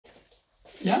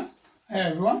Yeah, hey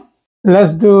everyone.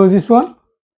 Let's do this one.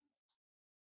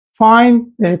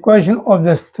 Find the equation of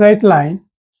the straight line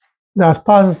that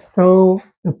passes through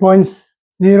the points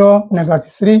 0,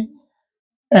 -3,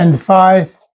 and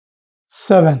 5,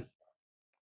 7.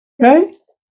 Okay?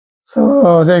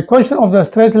 So the equation of the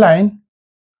straight line,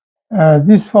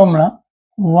 this formula,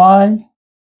 y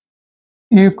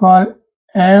equal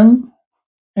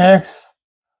mx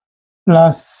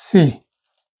plus c.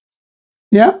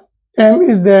 Yeah, m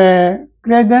is the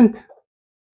gradient,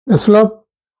 the slope,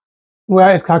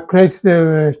 where it calculates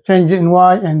the change in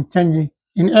y and change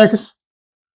in x.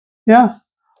 Yeah.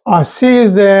 C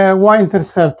is the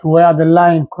y-intercept, where the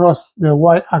line crosses the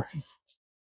y-axis.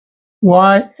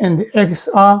 Y and x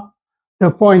are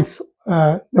the points,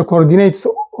 the coordinates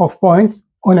of points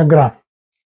on a graph.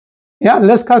 Yeah,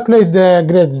 let's calculate the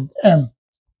gradient, m.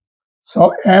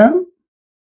 So m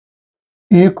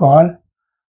equal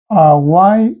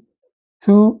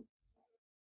y2,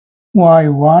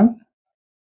 y1,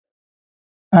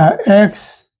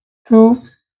 x2,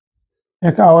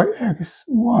 take our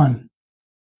x1.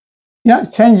 Yeah,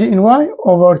 change in y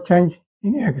over change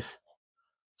in x.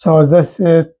 So this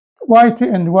y2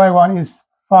 and y1 is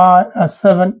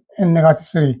 7 and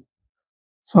 -3.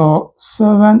 So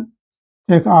 7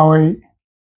 take away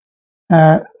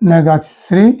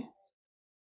 -3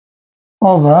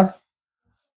 over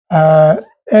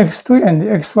x2 and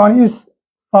x1 is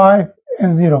 5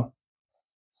 and 0.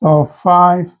 So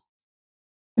 5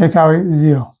 take away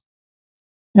 0.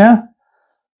 Yeah.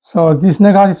 So this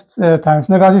negative times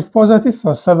negative positive.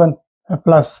 So 7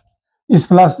 plus is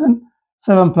plus, then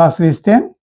 7 plus 3 is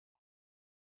 10.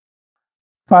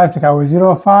 5 take away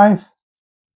 0, 5.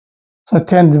 So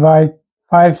 10 divided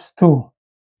 5 is 2.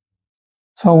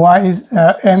 So y is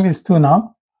m is 2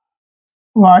 now.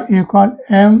 Y equal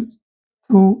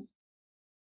m2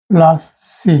 plus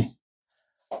c.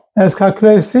 Let's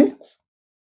calculate c.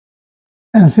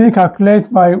 And c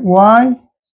calculate by y,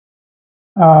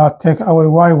 take away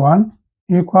y1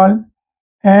 equal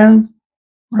m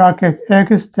bracket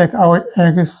x take away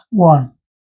x1.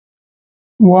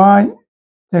 Y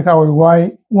take away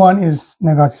y1 is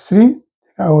 -3,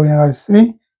 take away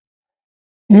 -3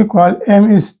 equal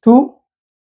m is 2,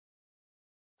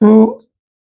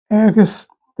 2x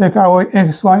take away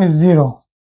x1 is 0.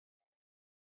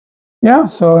 Yeah,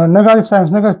 so negative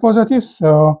times negative positive,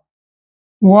 so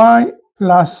y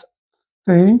plus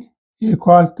 3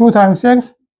 equal 2 times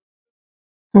x,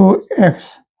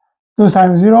 2x. 2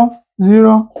 times 0,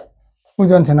 0. We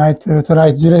don't need to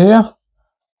write 0 here.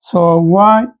 So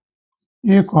y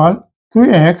equal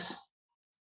 2x,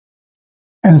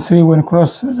 and 3 when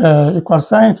cross the equal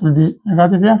sign, it will be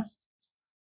negative here.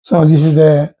 So this is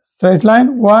the straight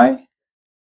line, y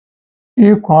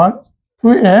equal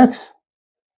 2x,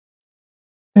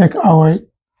 take away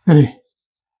 3.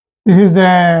 This is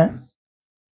the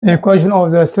equation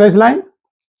of the straight line.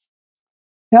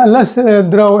 Yeah, let's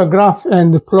draw a graph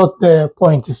and plot the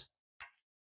points.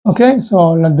 Okay,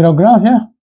 so let's draw a graph here.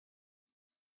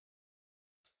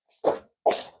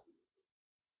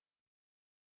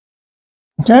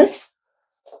 Okay,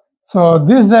 so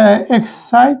this is the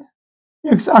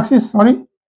x-axis, sorry,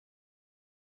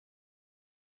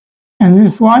 and this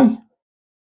is y.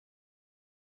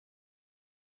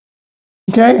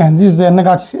 Okay, and this is the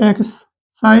negative x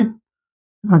side,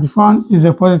 negative 1. This is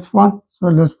the positive 1, so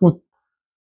let's put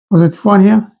positive 1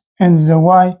 here, and this is the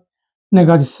y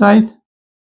negative side.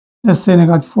 Let's say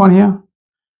negative 1 here,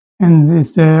 and this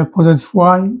is the positive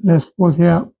y. Let's put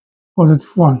here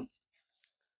positive 1.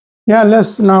 Yeah,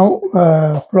 let's now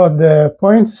plot the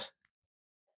points.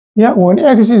 Yeah, when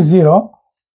x is 0,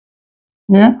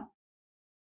 yeah,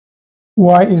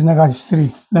 y is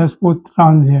 -3. Let's put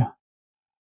round here,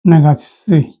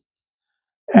 -3.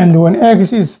 And when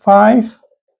x is 5,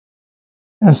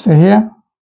 let's say here,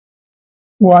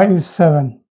 y is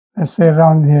 7. Let's say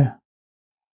round here.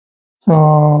 So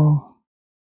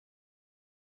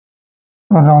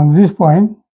around this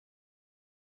point,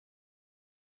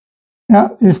 yeah,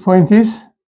 this point is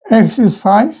x is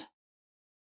 5,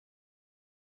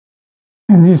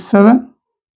 and this is 7.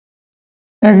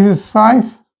 X is 5,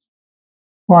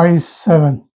 y is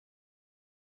 7.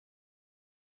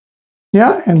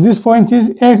 Yeah, and this point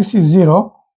is x is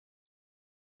 0,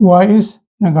 y is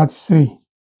 -3.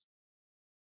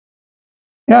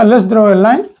 Yeah, let's draw a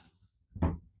line.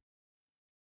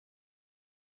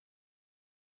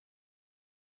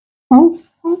 Oh,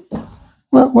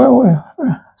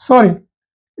 sorry.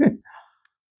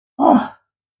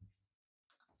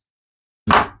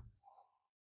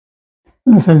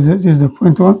 This is the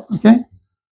point 1, okay?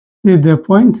 This is the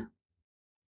point.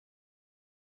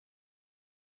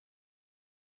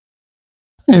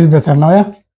 It's better now,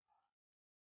 yeah?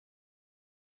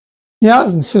 Yeah,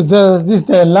 this is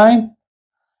the line,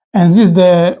 and this is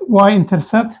the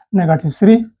y-intercept,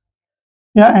 -3.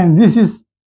 Yeah, and this is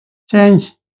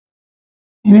change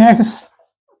in x,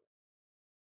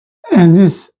 and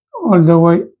this all the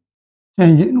way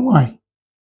change in y.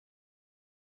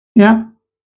 Yeah?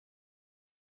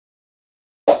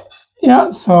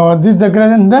 Yeah, so this is the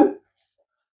gradient then.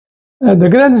 The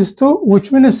gradient is 2,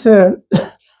 which means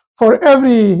for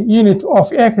every unit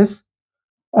of x,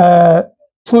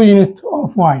 2 units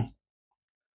of y.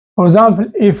 For example,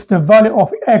 if the value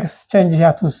of x changes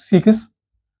here to 6,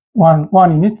 one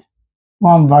unit,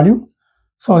 one value,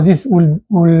 so this will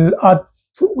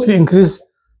increase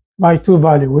by 2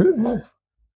 value.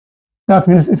 That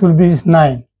means it will be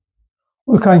 9.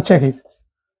 We can check it.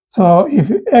 So if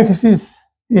x is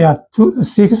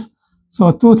 6,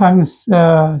 so 2 times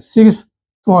 6,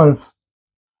 12.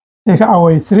 Take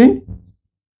away 3,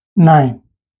 9.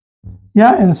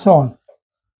 Yeah, and so on.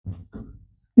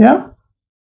 Yeah.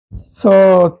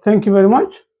 So thank you very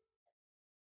much.